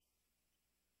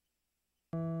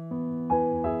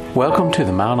Welcome to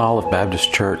the Mount Olive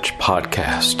Baptist Church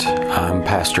podcast. I'm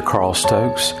Pastor Carl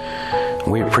Stokes.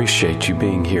 We appreciate you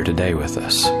being here today with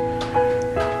us.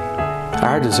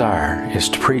 Our desire is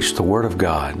to preach the Word of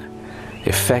God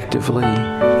effectively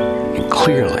and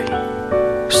clearly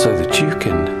so that you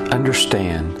can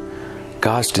understand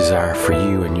God's desire for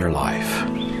you in your life.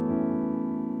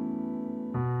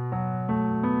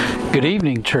 Good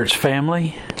evening, church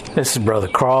family. This is Brother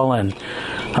Carl, and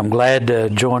I'm glad to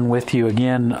join with you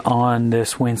again on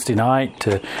this Wednesday night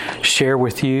to share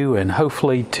with you and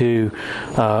hopefully to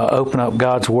open up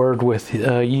God's Word with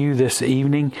you this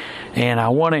evening. And I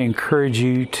want to encourage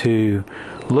you to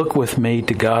look with me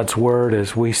to God's Word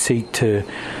as we seek to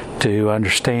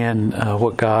understand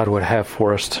what God would have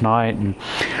for us tonight. And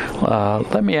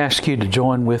let me ask you to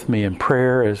join with me in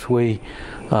prayer as we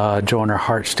join our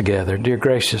hearts together. Dear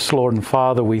gracious Lord and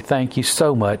Father, we thank you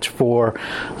so much for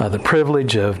the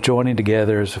privilege of joining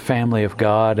together as a family of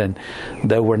God. And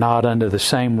though we're not under the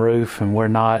same roof and we're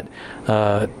not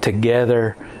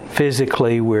together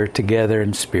physically, we're together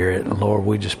in spirit. And Lord,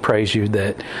 we just praise you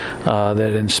that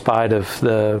in spite of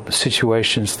the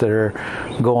situations that are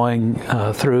going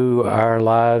through our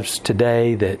lives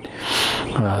today,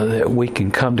 that we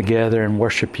can come together and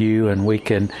worship you, and we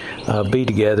can be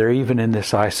together even in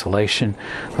this isolation.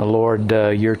 Lord,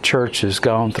 your church has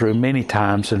gone through many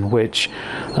times in which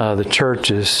the church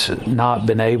has not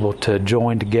been able to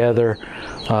join together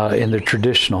in the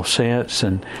traditional sense.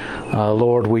 And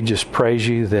Lord, we just praise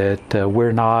you that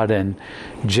we're not in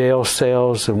jail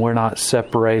cells and we're not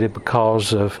separated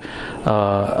because of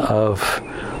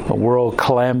world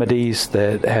calamities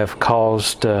that have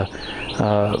caused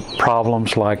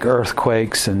problems like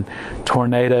earthquakes and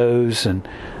tornadoes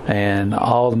and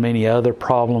all the many other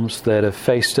problems that have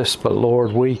faced us. But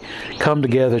Lord, we come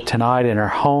together tonight in our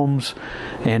homes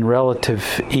in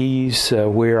relative ease.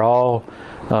 We're all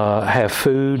have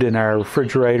food in our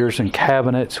refrigerators and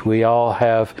cabinets. We all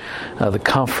have the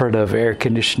comfort of air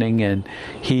conditioning and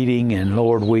heating. And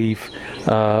Lord, we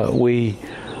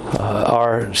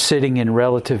are sitting in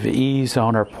relative ease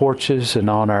on our porches and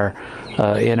on our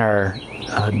in our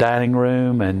dining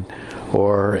room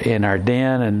or in our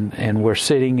den, and we're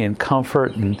sitting in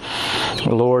comfort. And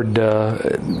Lord,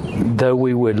 though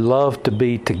we would love to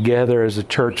be together as a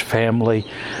church family,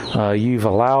 you've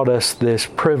allowed us this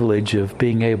privilege of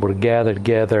being able to gather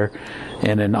together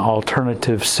in an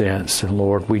alternative sense. And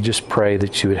Lord, we just pray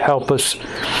that you would help us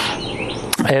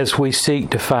as we seek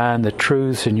to find the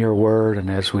truths in your word, and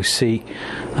as we seek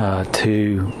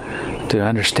to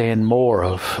understand more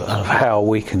of how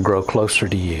we can grow closer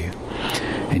to you.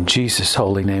 In Jesus'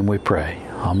 holy name we pray.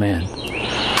 Amen.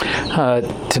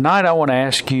 Tonight I want to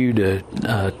ask you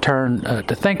to turn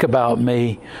to think about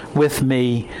with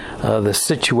me the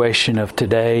situation of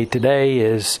today. Today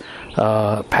is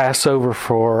Passover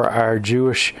for our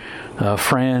Jewish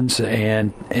friends,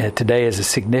 and today is a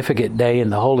significant day in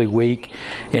the Holy Week,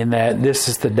 in that this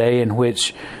is the day in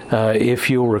which, if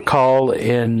you'll recall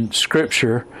in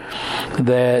Scripture,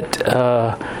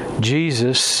 that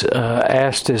Jesus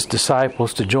asked his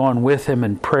disciples to join with him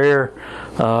in prayer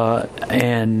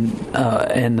and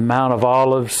in the Mount of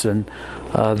Olives, and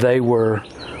they were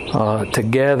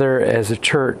together as a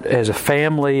church, as a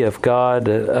family of God,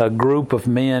 a group of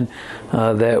men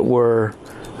that were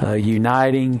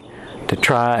uniting to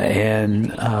try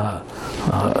and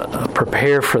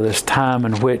prepare for this time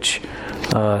in which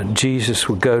Jesus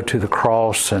would go to the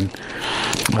cross. And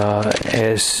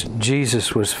as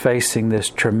Jesus was facing this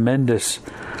tremendous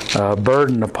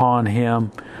burden upon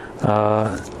him,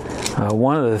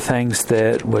 one of the things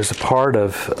that was a part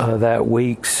of that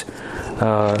week's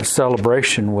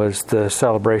celebration was the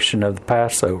celebration of the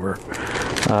Passover.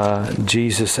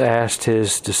 Jesus asked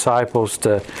his disciples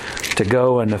to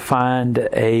go and to find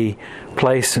a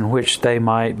place in which they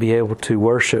might be able to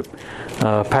worship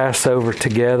Passover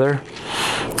together.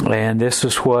 And this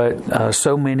is what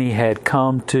so many had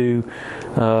come to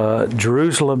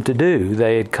Jerusalem to do.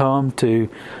 They had come to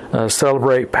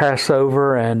celebrate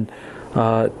Passover and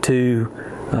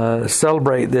to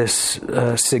celebrate this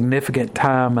significant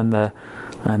time in the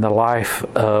life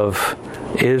of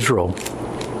Israel.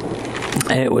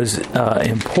 And it was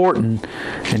important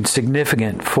and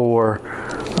significant for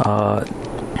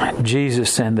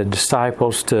Jesus and the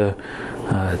disciples to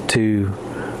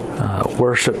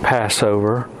worship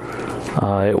Passover.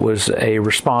 It was a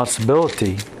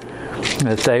responsibility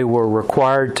that they were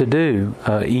required to do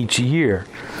each year.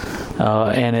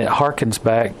 And it harkens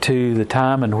back to the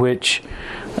time in which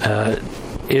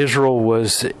Israel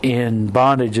was in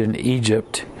bondage in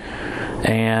Egypt.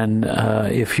 And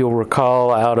if you'll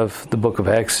recall out of the book of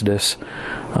Exodus,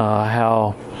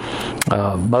 how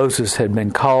Moses had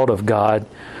been called of God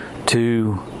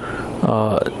to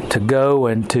go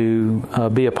and to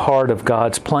be a part of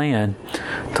God's plan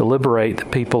to liberate the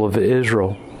people of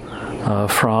Israel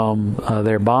from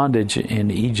their bondage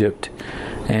in Egypt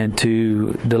and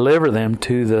to deliver them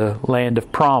to the land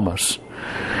of promise.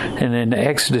 And in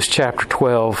Exodus chapter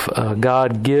 12,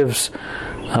 God gives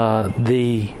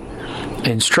the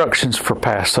instructions for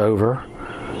Passover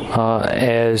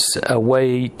as a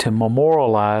way to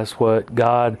memorialize what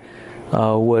God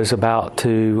was about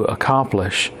to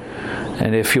accomplish.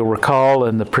 And if you'll recall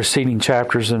in the preceding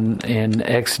chapters in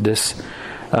Exodus,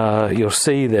 you'll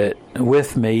see that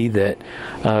with me that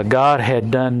God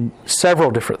had done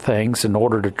several different things in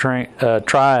order to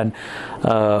try and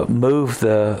move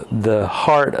the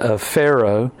heart of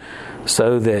Pharaoh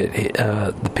so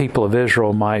that the people of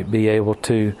Israel might be able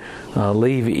to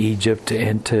leave Egypt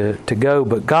and to go.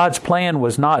 But God's plan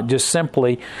was not just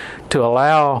simply to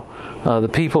allow the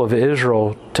people of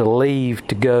Israel to leave,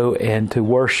 to go and to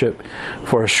worship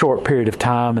for a short period of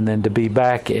time and then to be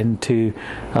back into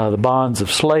the bonds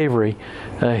of slavery.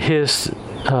 His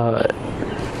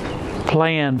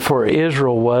plan for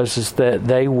Israel was that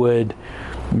they would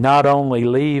not only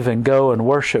leave and go and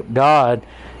worship God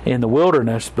in the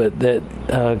wilderness, but that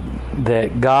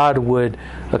God would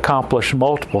accomplish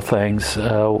multiple things.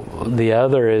 The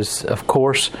other is, of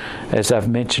course, as I've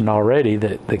mentioned already,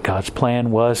 that God's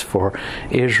plan was for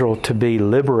Israel to be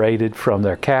liberated from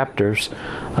their captors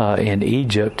in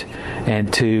Egypt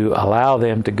and to allow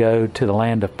them to go to the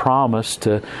land of promise,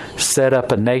 to set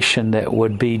up a nation that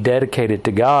would be dedicated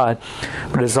to God.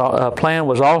 But his plan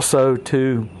was also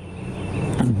to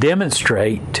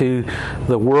demonstrate to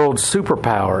the world's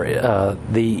superpower,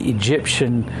 the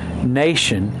Egyptian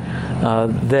nation,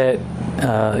 that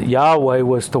Yahweh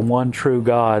was the one true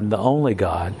God, the only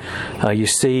God. You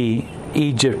see,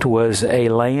 Egypt was a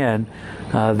land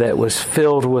that was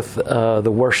filled with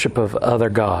the worship of other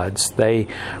gods. They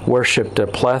worshipped a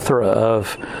plethora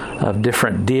of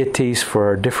different deities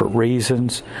for different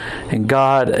reasons, and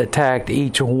God attacked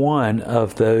each one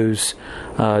of those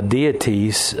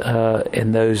deities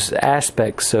and those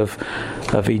aspects of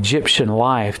Egyptian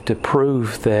life to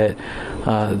prove that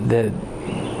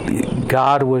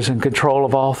God was in control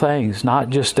of all things, not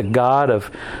just a God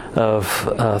of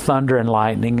thunder and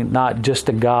lightning, not just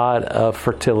a God of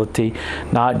fertility,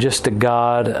 not just a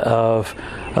God of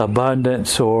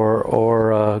abundance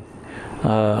or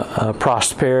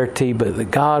prosperity, but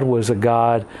that God was a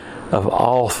God of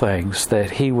all things,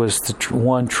 that He was the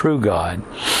one true God.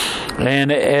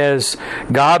 And as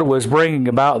God was bringing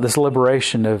about this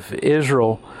liberation of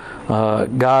Israel,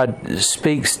 God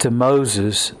speaks to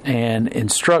Moses and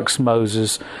instructs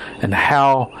Moses and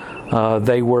how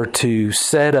they were to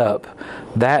set up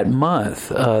that month,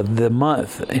 the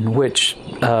month in which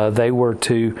they were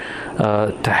to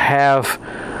have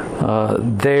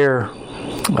their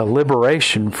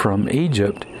liberation from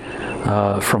Egypt,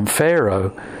 from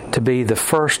Pharaoh, to be the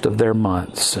first of their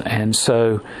months. And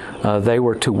so they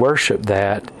were to worship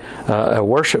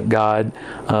worship God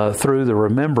through the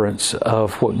remembrance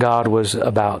of what God was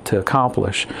about to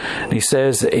accomplish. And he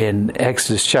says in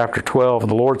Exodus chapter 12,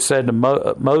 the Lord said to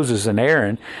Moses and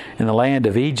Aaron in the land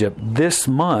of Egypt, "This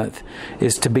month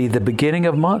is to be the beginning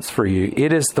of months for you.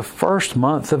 It is the first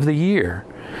month of the year.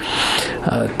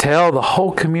 Tell the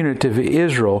whole community of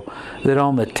Israel that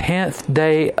on the 10th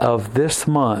day of this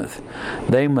month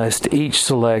they must each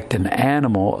select an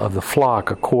animal of the flock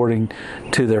according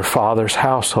to their father's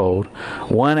household,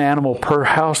 one animal per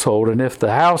household, and if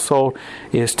the household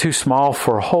is too small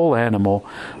for a whole animal,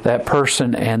 that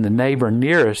person and the neighbor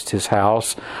nearest his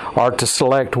house are to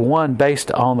select one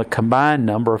based on the combined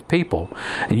number of people.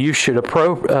 And you should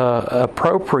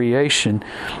appropriation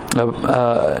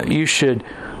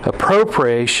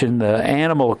the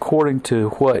animal according to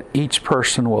what each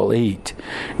person will eat.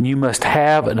 And you must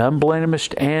have an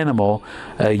unblemished animal,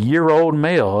 a year-old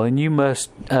male, and you must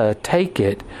take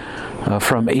it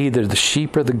from either the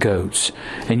sheep or the goats.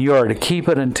 And you are to keep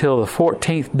it until the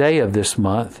 14th day of this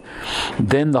month.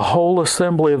 Then the whole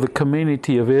assembly of the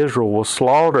community of Israel will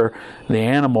slaughter the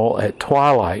animal at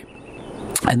twilight.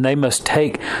 And they must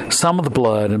take some of the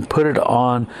blood and put it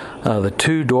on the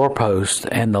two doorposts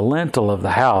and the lintel of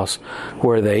the house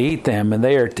where they eat them. And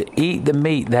they are to eat the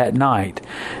meat that night.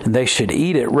 And they should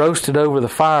eat it roasted over the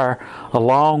fire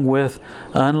along with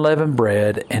unleavened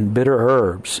bread and bitter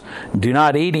herbs. Do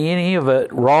not eat any of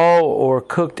it raw or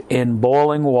cooked in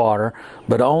boiling water,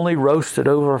 but only roasted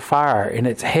over fire, in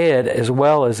its head as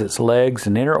well as its legs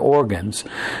and inner organs.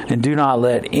 And do not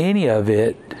let any of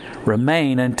it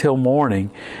remain until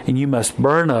morning, and you must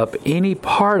burn up any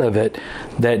part of it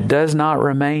that does not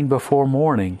remain before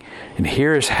morning. And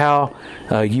here is how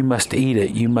you must eat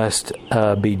it. You must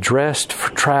be dressed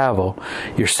for travel,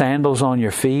 your sandals on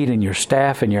your feet and your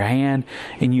staff in your hand,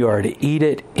 and you are to eat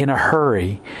it in a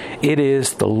hurry. It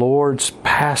is the Lord's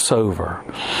Passover.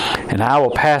 And I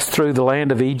will pass through the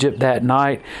land of Egypt that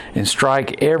night and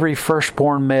strike every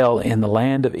firstborn male in the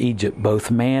land of Egypt,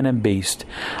 both man and beast.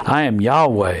 I am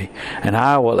Yahweh, and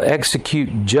I will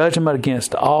execute judgment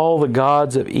against all the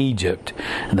gods of Egypt.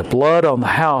 And the blood on the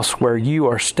house where you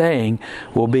are staying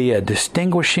will be a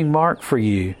distinguishing mark for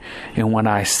you. And when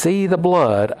I see the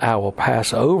blood, I will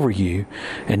pass over you,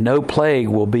 and no plague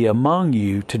will be among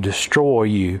you to destroy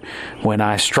you when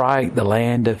I strike the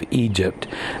land of Egypt.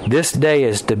 This day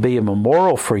is to be a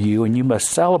memorial for you, and you must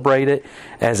celebrate it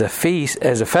as a feast,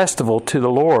 as a festival to the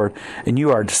Lord, and you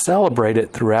are to celebrate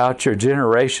it throughout your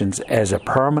generations as a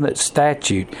permanent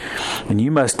statute. And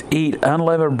you must eat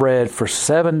unleavened bread for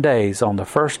 7 days. On the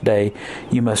first day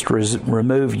you must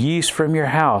remove yeast from your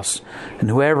house, and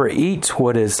whoever eats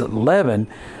what is leavened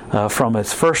from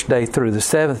its first day through the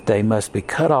seventh day must be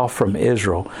cut off from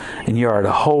Israel. And you are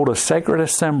to hold a sacred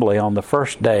assembly on the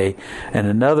first day, and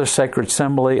another sacred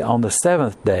assembly on the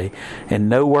seventh day. And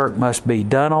no work must be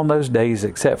done on those days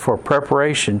except for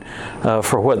preparation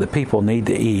for what the people need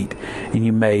to eat. And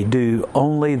you may do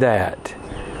only that.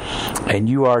 And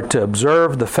you are to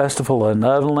observe the festival of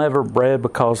unleavened bread,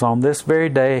 because on this very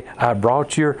day I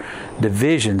brought your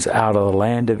divisions out of the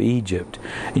land of Egypt.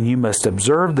 And you must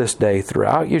observe this day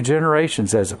throughout your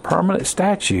generations as a permanent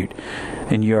statute.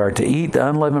 And you are to eat the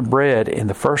unleavened bread in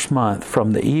the first month,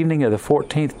 from the evening of the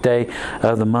 14th day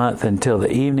of the month until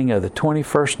the evening of the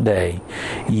 21st day.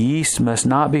 Yeast must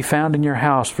not be found in your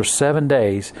house for 7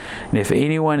 days. And if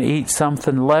anyone eats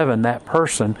something leavened, that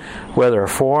person, whether a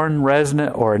foreign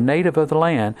resident or a native of the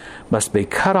land, must be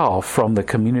cut off from the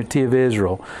community of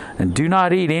Israel. And do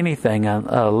not eat anything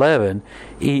leavened.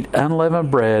 Eat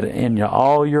unleavened bread in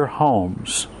all your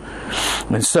homes.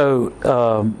 And so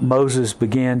Moses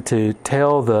began to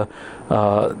tell the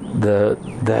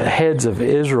heads of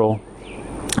Israel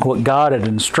what God had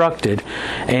instructed,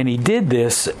 and he did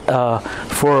this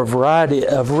for a variety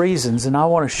of reasons. And I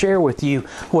want to share with you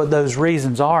what those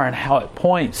reasons are and how it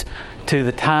points to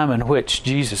the time in which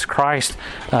Jesus Christ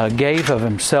gave of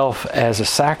himself as a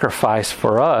sacrifice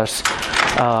for us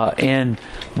in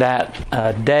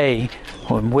that day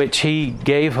in which he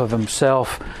gave of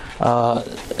himself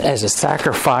as a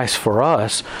sacrifice for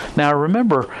us. Now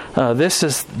remember, this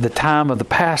is the time of the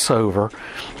Passover,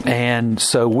 and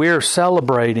so we're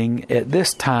celebrating at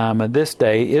this time of this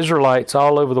day. Israelites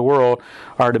all over the world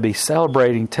are to be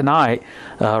celebrating tonight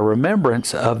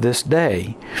remembrance of this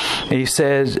day. And he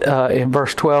says in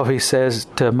verse 12, he says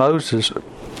to Moses,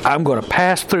 I'm going to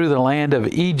pass through the land of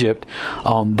Egypt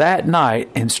on that night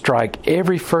and strike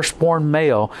every firstborn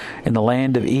male in the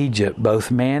land of Egypt, both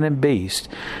man and beast.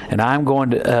 And I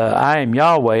am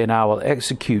Yahweh, and I will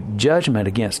execute judgment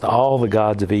against all the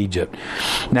gods of Egypt.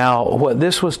 Now, what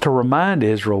this was to remind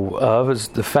Israel of is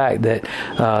the fact that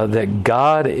that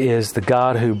God is the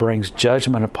God who brings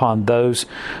judgment upon those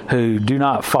who do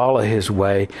not follow his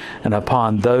way and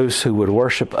upon those who would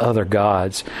worship other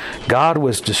gods. God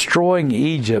was destroying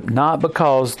Egypt not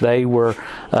because they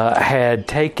had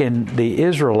taken the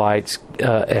Israelites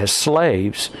as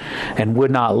slaves and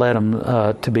would not let them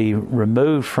to be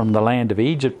removed from the land of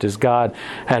Egypt as God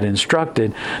had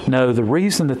instructed. No, the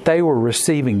reason that they were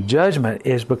receiving judgment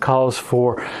is because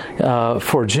for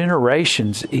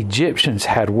generations Egyptians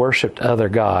had worshipped other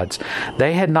gods.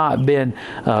 They had not been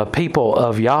people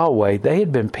of Yahweh. They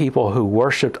had been people who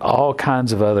worshipped all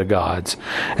kinds of other gods.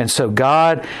 And so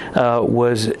God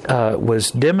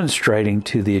was demonstrating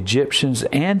to the Egyptians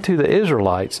and to the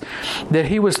Israelites that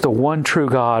he was the one true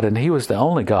God, and he was the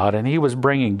only God, and he was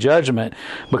bringing judgment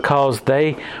because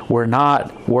they were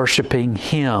not worshiping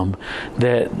him.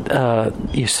 That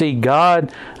you see,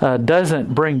 God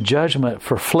doesn't bring judgment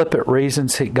for flippant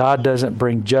reasons. God doesn't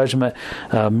bring judgment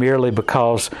merely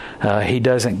because he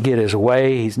doesn't get his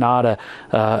way. He's not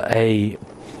a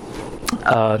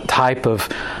type of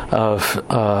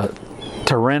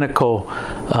tyrannical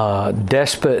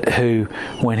despot who,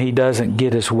 when he doesn't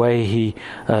get his way, he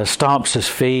stomps his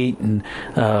feet and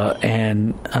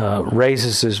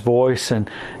raises his voice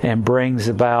and brings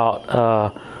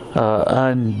about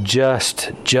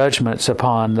unjust judgments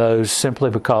upon those simply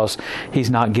because he's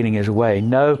not getting his way.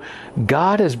 No,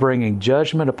 God is bringing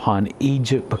judgment upon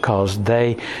Egypt because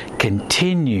they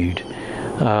continued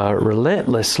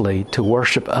relentlessly to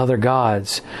worship other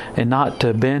gods and not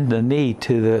to bend the knee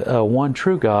to the one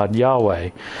true God, Yahweh.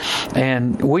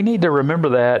 And we need to remember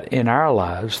that in our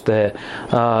lives, that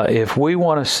if we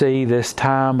want to see this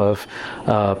time of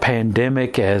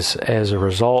pandemic as a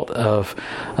result of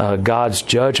God's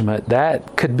judgment,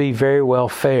 that could be very well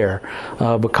fair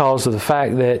because of the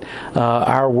fact that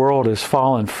our world is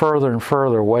falling further and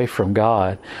further away from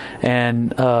God.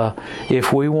 And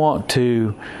if we want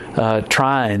to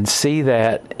try and see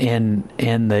that in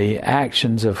the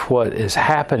actions of what is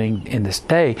happening in this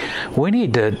day, we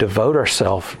need to devote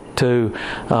ourselves to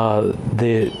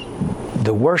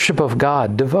the worship of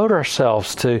God. Devote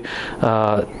ourselves to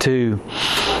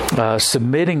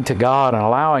submitting to God and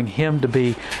allowing Him to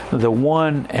be the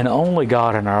one and only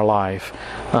God in our life.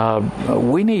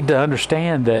 We need to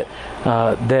understand that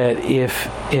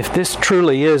if this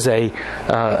truly is a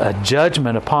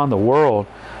judgment upon the world,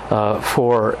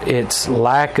 for its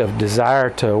lack of desire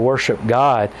to worship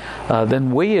God,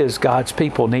 then we as God's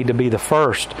people need to be the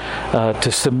first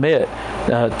to submit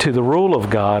to the rule of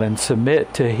God and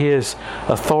submit to His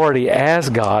authority as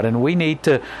God. And we need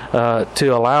to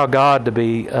allow God to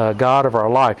be God of our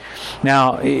life.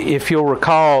 Now, if you'll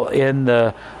recall in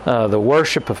the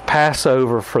worship of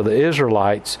Passover for the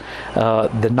Israelites,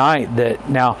 the night that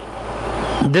now.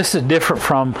 This is different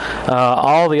from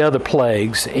all the other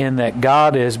plagues in that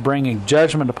God is bringing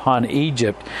judgment upon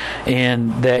Egypt,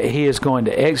 and that He is going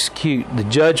to execute the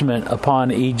judgment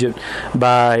upon Egypt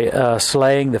by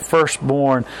slaying the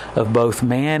firstborn of both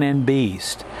man and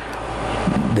beast.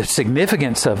 The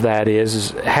significance of that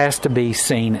has to be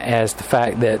seen as the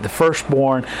fact that the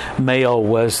firstborn male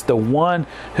was the one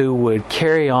who would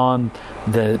carry on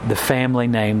the family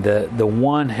name, the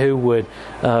one who would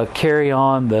carry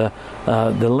on the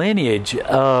lineage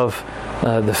of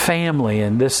the family,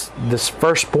 and this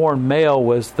firstborn male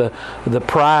was the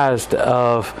prized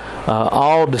of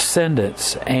all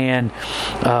descendants. And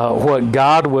what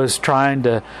God was trying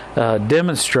to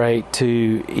demonstrate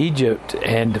to Egypt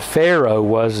and to Pharaoh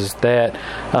was that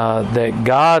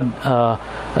God,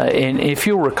 and if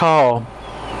you'll recall,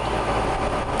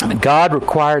 God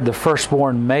required the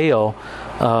firstborn male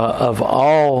of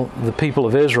all the people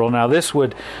of Israel. Now, this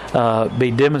would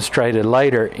be demonstrated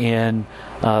later in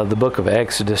the book of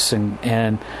Exodus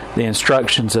and the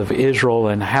instructions of Israel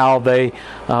and how they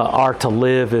are to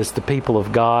live as the people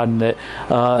of God, and that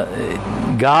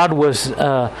God was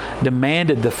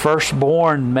demanded the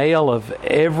firstborn male of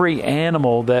every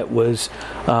animal that was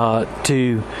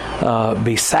to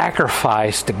be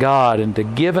sacrificed to God and to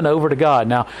given over to God.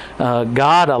 Now,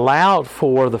 God allowed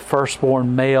for the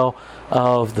firstborn male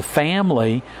of the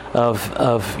family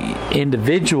of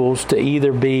individuals to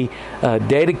either be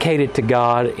dedicated to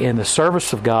God in the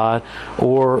service of God,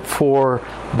 or for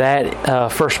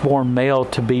that firstborn male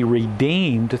to be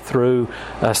redeemed through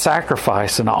a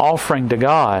sacrifice, an offering to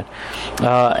God.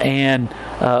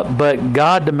 But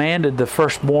God demanded the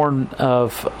firstborn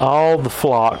of all the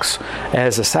flocks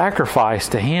as a sacrifice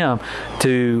to Him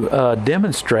to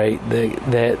demonstrate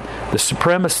that the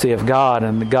supremacy of God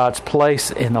and God's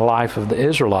place in the life of the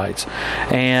Israelites.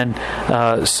 And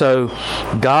so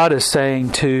God is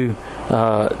saying to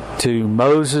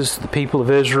Moses, the people of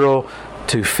Israel,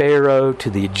 to Pharaoh, to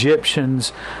the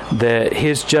Egyptians, that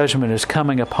His judgment is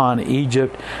coming upon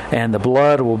Egypt, and the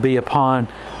blood will be upon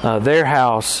their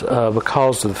house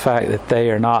because of the fact that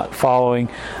they are not following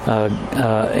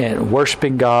and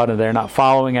worshiping God, and they're not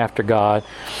following after God.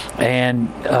 And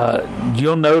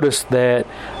you'll notice that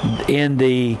in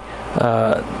the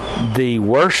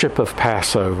worship of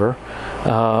Passover,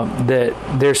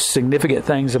 that there's significant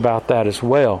things about that as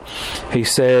well. He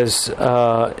says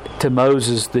to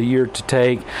Moses that you're to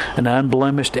take an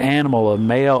unblemished animal, a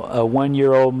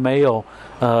 1-year-old male,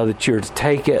 that you're to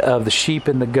take it of the sheep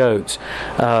and the goats.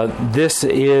 This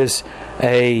is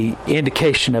a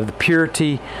indication of the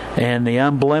purity and the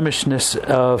unblemishedness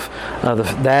of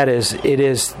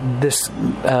this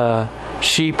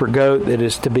sheep or goat that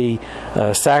is to be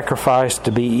sacrificed,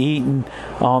 to be eaten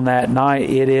on that night.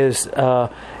 It is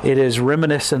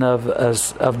reminiscent of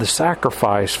the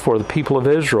sacrifice for the people of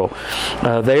Israel.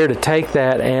 They are to take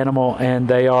that animal and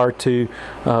they are to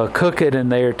cook it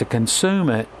and they are to consume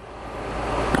it.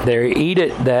 They eat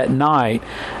it that night,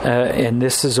 and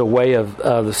this is a way of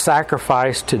the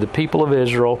sacrifice to the people of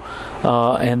Israel,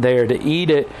 and they are to eat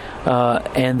it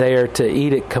and they are to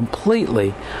eat it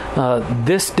completely.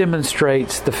 This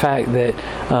demonstrates the fact that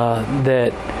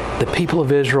the people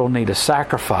of Israel need a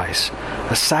sacrifice,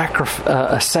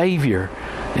 a Savior.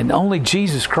 And only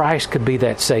Jesus Christ could be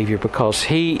that Savior, because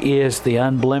He is the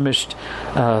unblemished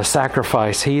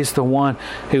sacrifice. He is the one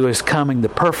who is coming, the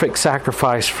perfect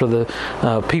sacrifice for the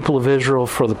people of Israel,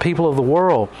 for the people of the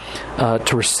world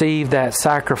to receive that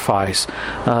sacrifice.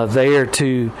 They are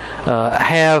to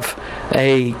have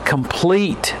a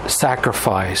complete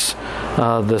sacrifice.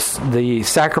 The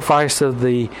sacrifice of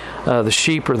the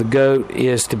sheep or the goat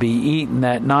is to be eaten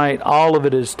that night. All of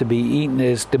it is to be eaten,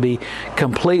 is to be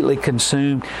completely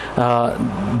consumed.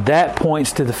 That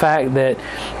points to the fact that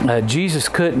Jesus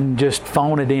couldn't just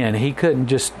phone it in. He couldn't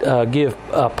just give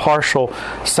a partial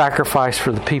sacrifice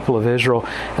for the people of Israel.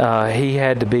 He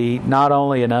had to be not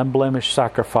only an unblemished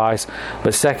sacrifice,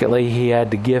 but secondly, He had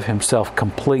to give Himself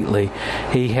completely.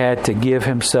 He had to give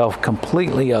Himself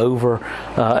completely over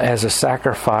as a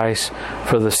sacrifice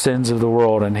for the sins of the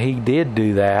world. And He did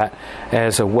do that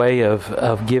as a way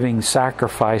of giving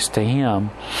sacrifice to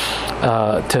Him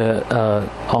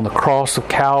on the cross of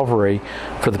Calvary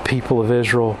for the people of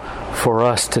Israel, for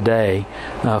us today,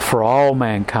 for all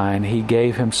mankind. He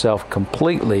gave Himself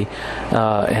completely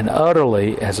and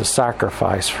utterly as a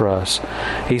sacrifice for us.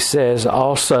 He says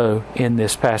also in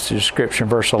this passage of Scripture,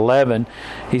 verse 11,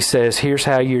 He says, here's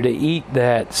how you're to eat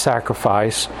that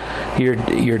sacrifice. You're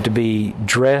to be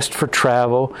dressed for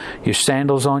travel, your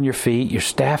sandals on your feet, your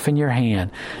staff in your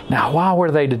hand. Now, why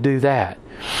were they to do that?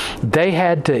 They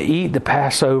had to eat the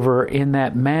Passover in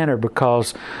that manner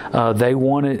because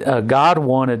God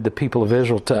wanted the people of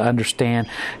Israel to understand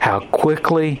how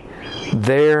quickly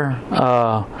their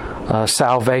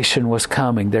salvation was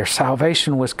coming. Their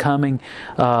salvation was coming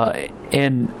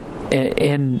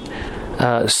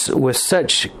with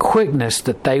such quickness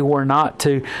that they were not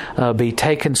to be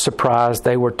taken surprise.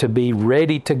 They were to be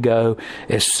ready to go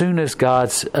as soon as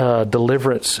God's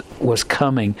deliverance was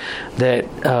coming. That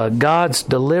God's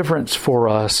deliverance for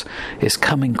us is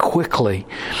coming quickly.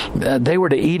 They were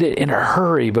to eat it in a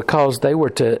hurry because they were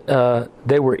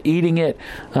eating it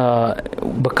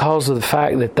because of the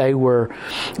fact that they were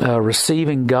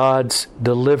receiving God's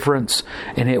deliverance,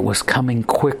 and it was coming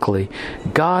quickly.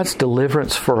 God's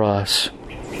deliverance for us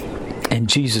and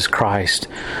Jesus Christ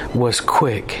was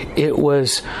quick. It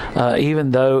was,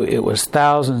 even though it was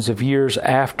thousands of years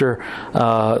after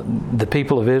the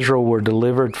people of Israel were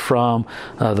delivered from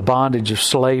the bondage of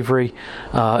slavery,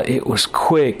 it was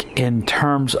quick in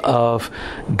terms of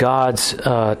God's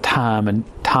time and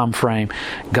time frame.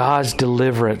 God's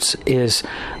deliverance it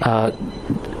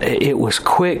was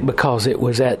quick because it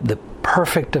was at the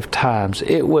perfect of times.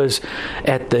 It was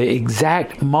at the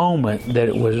exact moment that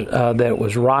it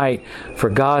was right for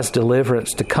God's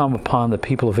deliverance to come upon the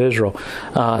people of Israel.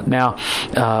 Now,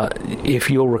 if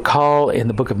you'll recall in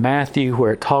the book of Matthew,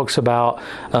 where it talks about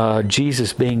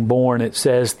Jesus being born, it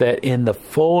says that in the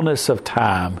fullness of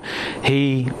time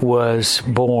He was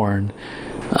born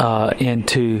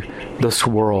into this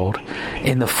world.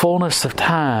 In the fullness of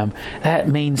time, that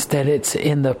means that it's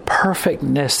in the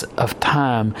perfectness of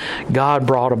time God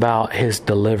brought about His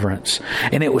deliverance.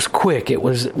 And it was quick. It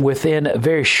was within a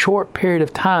very short period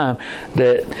of time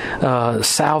that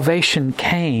salvation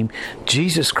came.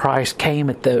 Jesus Christ came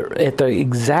at the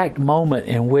exact moment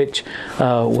in which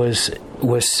was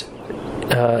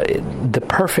the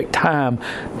perfect time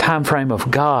frame of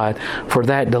God for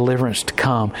that deliverance to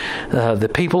come.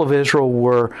 The people of Israel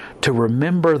were to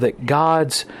remember that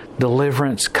God's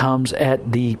deliverance comes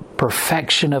at the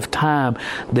perfection of time,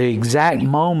 the exact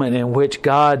moment in which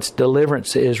God's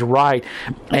deliverance is right,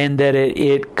 and that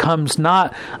it comes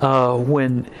not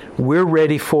when we're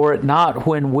ready for it, not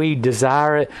when we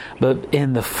desire it, but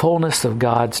in the fullness of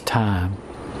God's time.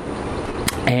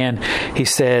 And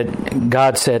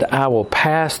God said, I will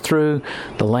pass through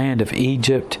the land of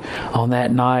Egypt on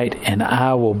that night, and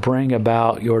I will bring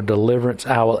about your deliverance.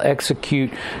 I will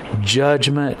execute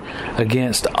judgment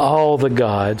against all the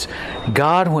gods.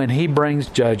 God, when He brings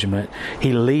judgment,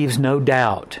 He leaves no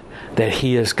doubt that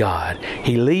He is God.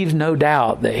 He leaves no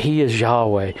doubt that He is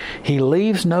Yahweh. He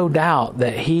leaves no doubt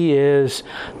that He is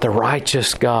the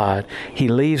righteous God. He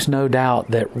leaves no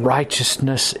doubt that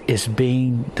righteousness is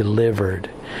being delivered.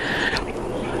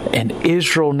 And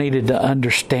Israel needed to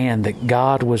understand that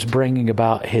God was bringing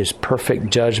about His perfect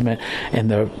judgment and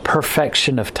the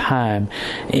perfection of time.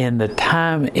 In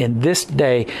this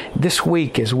day, this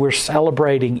week, as we're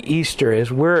celebrating Easter,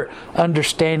 as we're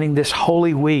understanding this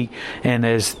Holy Week, and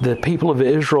as the people of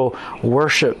Israel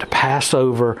worshiped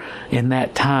Passover in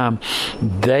that time,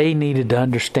 they needed to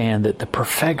understand that the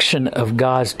perfection of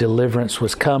God's deliverance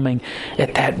was coming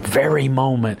at that very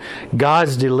moment.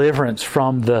 God's deliverance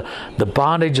from the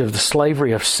bondage of the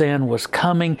slavery of sin was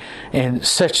coming, and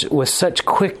with such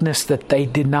quickness that they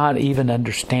did not even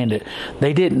understand it.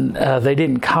 They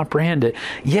didn't comprehend it.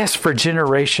 Yes, for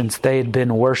generations they had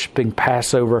been worshiping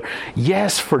Passover.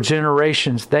 Yes, for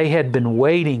generations they had been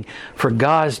waiting for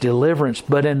God's deliverance.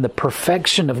 But in the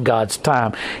perfection of God's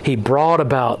time, He brought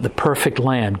about the perfect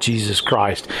Lamb, Jesus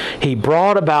Christ. He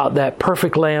brought about that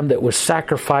perfect Lamb that was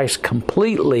sacrificed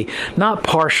completely, not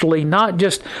partially, not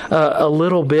just a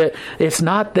little bit. It's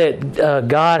not that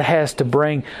God has to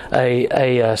bring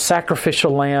a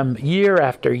sacrificial lamb year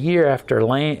after year after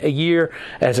a year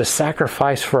as a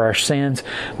sacrifice for our sins,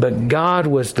 but God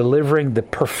was delivering the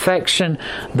perfection,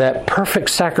 that perfect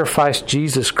sacrifice,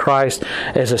 Jesus Christ,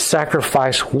 as a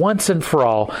sacrifice once and for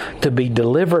all to be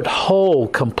delivered whole,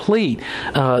 complete,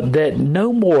 that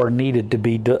no more needed to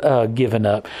be given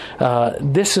up.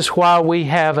 This is why we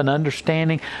have an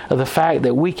understanding of the fact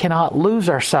that we cannot lose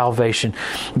our salvation.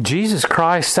 Jesus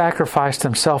Christ sacrificed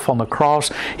Himself on the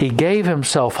cross. He gave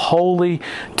Himself wholly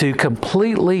to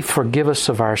completely forgive us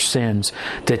of our sins,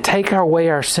 to take away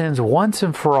our sins once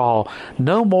and for all.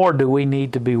 No more do we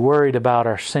need to be worried about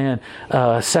our sin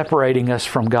separating us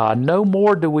from God. No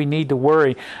more do we need to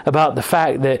worry about the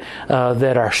fact that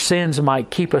our sins might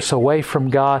keep us away from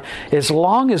God. As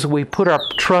long as we put our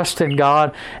trust in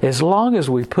God, as long as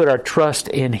we put our trust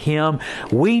in Him,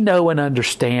 we know and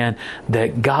understand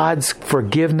that God's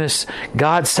forgiveness,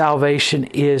 God's salvation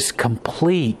is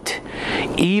complete.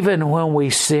 Even when we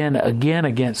sin again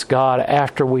against God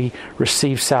after we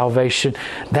receive salvation,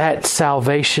 that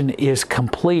salvation is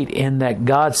complete in that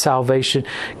God's salvation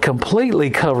completely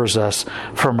covers us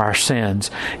from our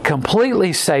sins,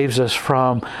 completely saves us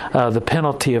from the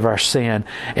penalty of our sin,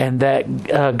 and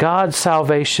that God's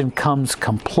salvation comes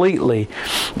completely,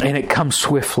 and it comes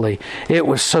swiftly. It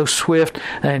was so swift.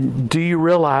 And do you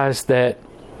realize that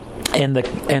in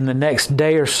the next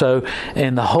day or so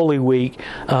in the Holy Week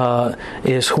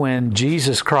is when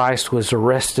Jesus Christ was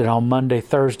arrested on Monday,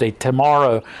 Thursday.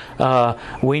 Tomorrow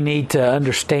we need to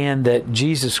understand that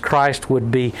Jesus Christ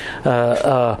would be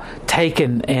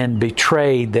taken and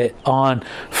betrayed. That on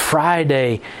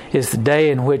Friday is the day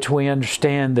in which we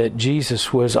understand that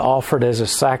Jesus was offered as a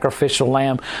sacrificial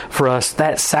lamb for us.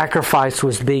 That sacrifice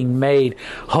was being made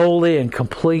wholly and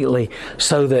completely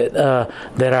so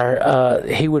that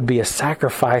He would be a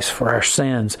sacrifice for our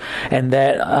sins, and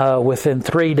that within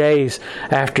 3 days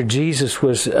after Jesus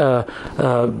was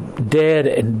dead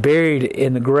and buried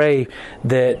in the grave,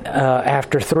 that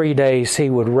after 3 days He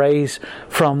would raise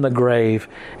from the grave,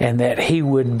 and that He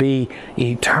would be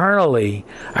eternally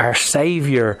our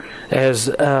Savior, as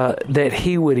that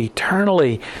He would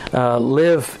eternally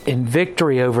live in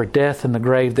victory over death and the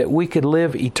grave, that we could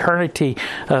live eternity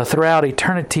throughout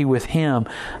eternity with Him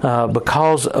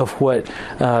because of what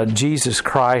Jesus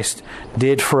Christ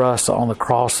did for us on the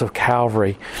cross of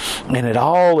Calvary. And it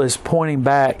all is pointing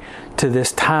back to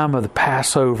this time of the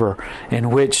Passover,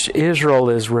 in which Israel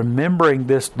is remembering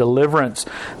this deliverance,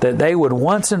 that they would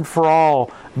once and for all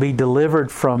be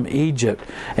delivered from Egypt.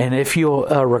 And if you'll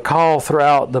recall,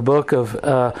 throughout the book of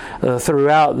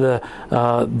throughout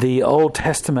the Old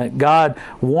Testament, God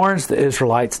warns the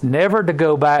Israelites never to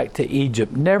go back to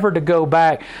Egypt, never to go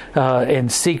back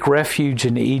and seek refuge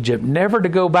in Egypt, never to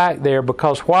go back there.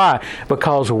 Because why?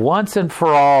 Because once and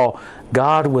for all,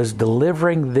 God was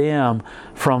delivering them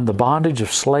from the bondage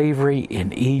of slavery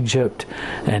in Egypt,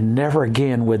 and never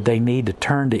again would they need to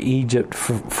turn to Egypt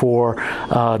for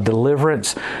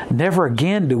deliverance. Never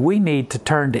again do we need to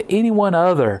turn to anyone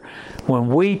other. When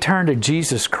we turn to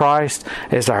Jesus Christ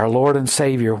as our Lord and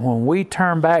Savior, when we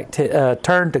turn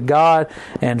to God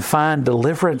and find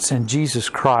deliverance in Jesus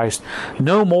Christ,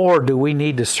 no more do we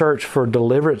need to search for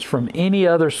deliverance from any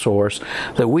other source.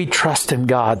 That we trust in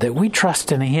God, that we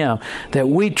trust in Him, that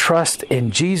we trust in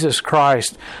Jesus Christ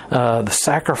Christ, the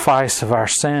sacrifice of our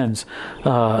sins,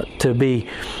 to be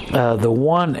the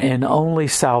one and only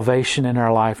salvation in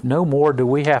our life. No more do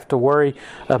we have to worry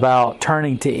about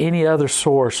turning to any other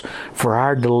source for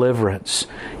our deliverance.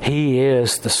 He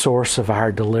is the source of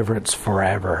our deliverance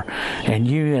forever. And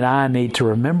you and I need to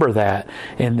remember that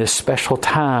in this special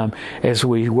time as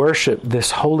we worship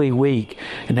this Holy Week,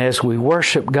 and as we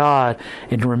worship God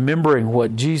in remembering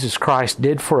what Jesus Christ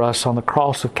did for us on the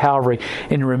cross of Calvary,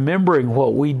 in remembering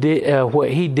what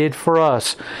He did for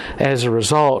us as a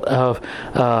result of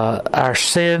our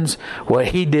sins, what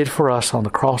He did for us on the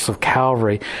cross of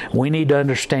Calvary. We need to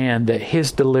understand that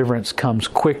His deliverance comes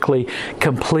quickly,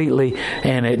 completely,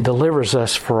 and it delivers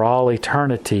us for all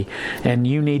eternity. And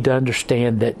you need to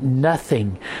understand that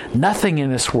nothing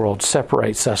in this world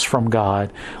separates us from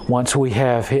God once we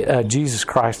have Jesus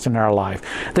Christ in our life.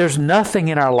 There's nothing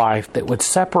in our life that would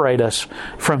separate us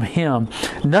from Him.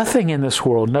 Nothing in this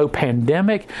world. No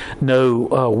pandemic, no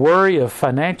worry of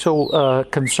financial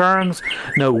concerns,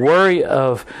 no worry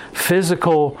of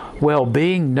physical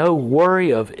well-being, no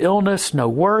worry of illness, no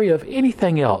worry of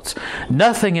anything else.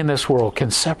 Nothing in this world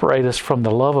can separate us from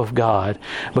the love of God,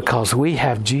 because we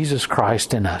have Jesus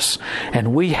Christ in us,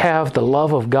 and we have the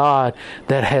love of God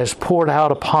that has poured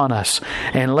out upon us.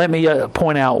 And let me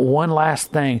point out one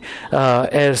last thing.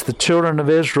 As the children of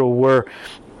Israel were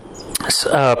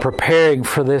preparing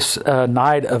for this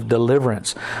night of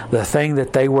deliverance, the thing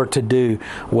that they were to do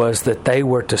was that they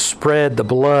were to spread the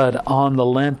blood on the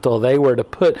lintel. They were to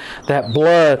put that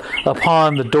blood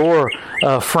upon the door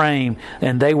frame,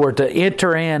 and they were to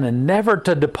enter in and never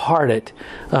to depart it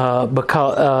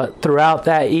because throughout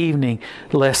that evening,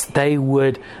 lest they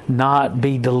would not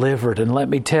be delivered. And let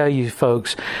me tell you,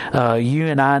 folks, you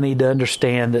and I need to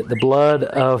understand that the blood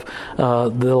of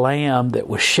the Lamb that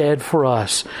was shed for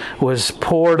us was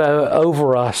poured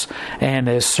over us and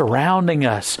is surrounding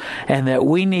us, and that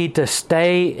we need to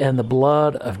stay in the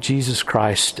blood of Jesus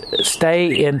Christ,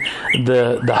 stay in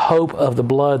the hope of the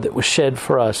blood that was shed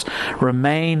for us,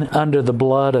 remain under the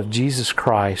blood of Jesus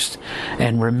Christ,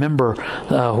 and remember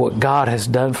what God has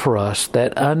done for us,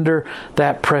 that under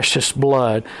that precious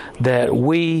blood that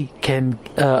we can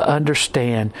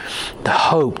understand the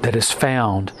hope that is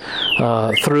found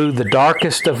through the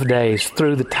darkest of days,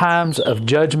 through the times of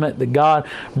judgment that God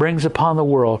brings upon the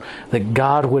world, that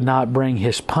God would not bring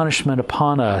His punishment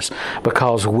upon us,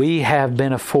 because we have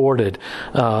been afforded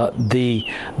the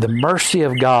mercy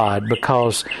of God.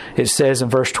 Because it says in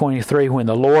verse 23, when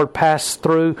the Lord passes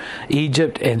through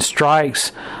Egypt and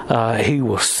strikes, He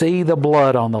will see the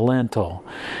blood on the lintel.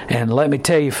 And let me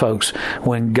tell you, folks,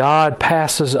 when God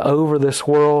passes over this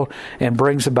world and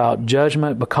brings about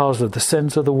judgment because of the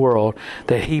sins of the world,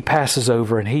 that He passes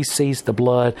over and He sees the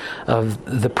blood of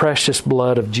the precious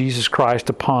blood of Jesus Christ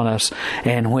upon us.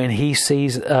 And when He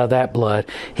sees that blood,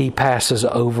 He passes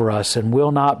over us and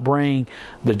will not bring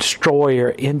the destroyer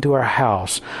into our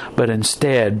house, but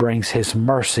instead brings His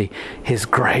mercy, His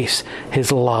grace,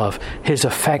 His love, His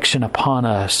affection upon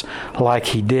us, like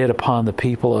He did upon the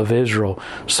people of Israel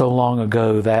so long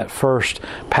ago, that first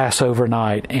Passover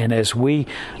night. And as we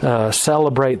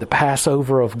celebrate the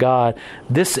Passover of God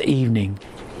this evening,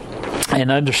 and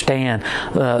understand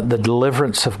the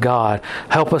deliverance of God,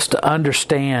 help us to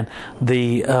understand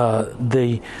the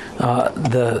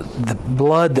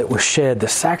blood that was shed, the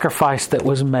sacrifice that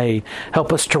was made.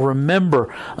 Help us to remember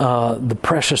the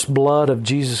precious blood of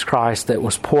Jesus Christ that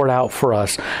was poured out for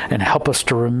us, and help us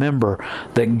to remember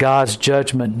that God's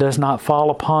judgment does not fall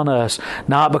upon us,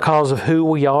 not because of who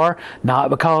we are, not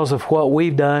because of what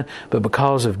we've done, but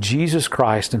because of Jesus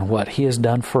Christ and what He has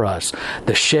done for us.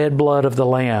 The shed blood of the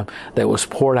Lamb that was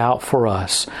poured out for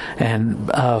us. And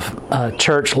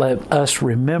church, let us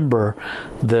remember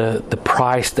the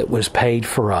price that was paid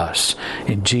for us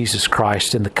in Jesus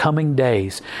Christ. In the coming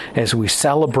days, as we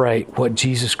celebrate what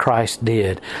Jesus Christ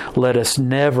did, let us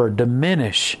never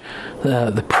diminish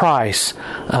the price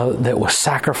that was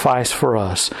sacrificed for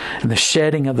us, and the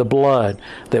shedding of the blood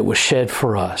that was shed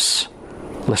for us.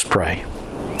 Let's pray.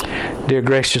 Dear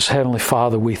gracious Heavenly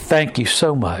Father, we thank You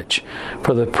so much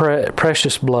for the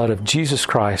precious blood of Jesus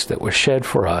Christ that was shed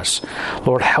for us.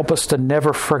 Lord, help us to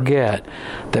never forget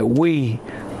that we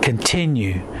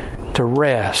continue to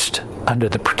rest under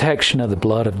the protection of the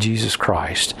blood of Jesus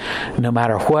Christ. No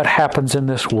matter what happens in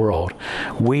this world,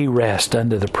 we rest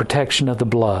under the protection of the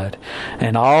blood,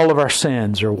 and all of our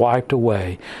sins are wiped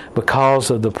away because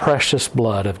of the precious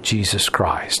blood of Jesus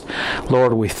Christ.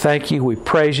 Lord, we thank You, we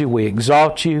praise You, we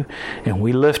exalt You, and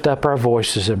we lift up our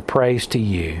voices in praise to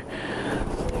You.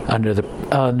 under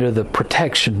the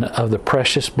protection of the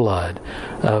precious blood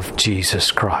of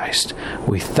Jesus Christ.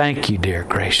 We thank you, dear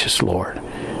gracious Lord.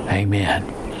 Amen.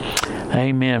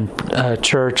 Amen,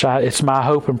 church. It's my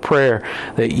hope and prayer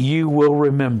that you will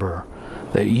remember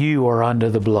that you are under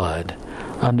the blood,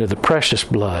 under the precious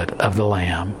blood of the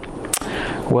Lamb.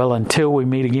 Well, until we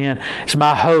meet again, it's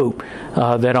my hope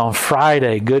that on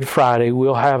Friday, Good Friday,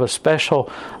 we'll have a special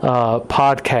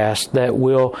podcast that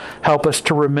will help us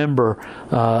to remember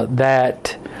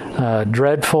that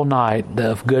dreadful night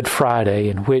of Good Friday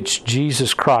in which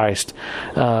Jesus Christ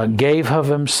gave of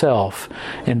Himself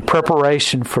in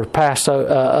preparation for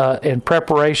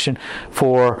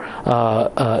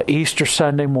Easter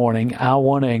Sunday morning. I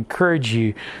want to encourage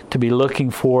you to be looking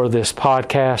for this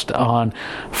podcast on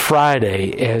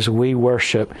Friday as we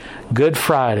worship Good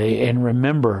Friday and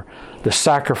remember the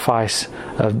sacrifice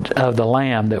of the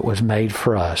Lamb that was made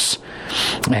for us.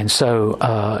 And so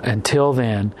until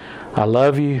then, I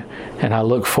love you and I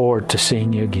look forward to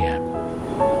seeing you again.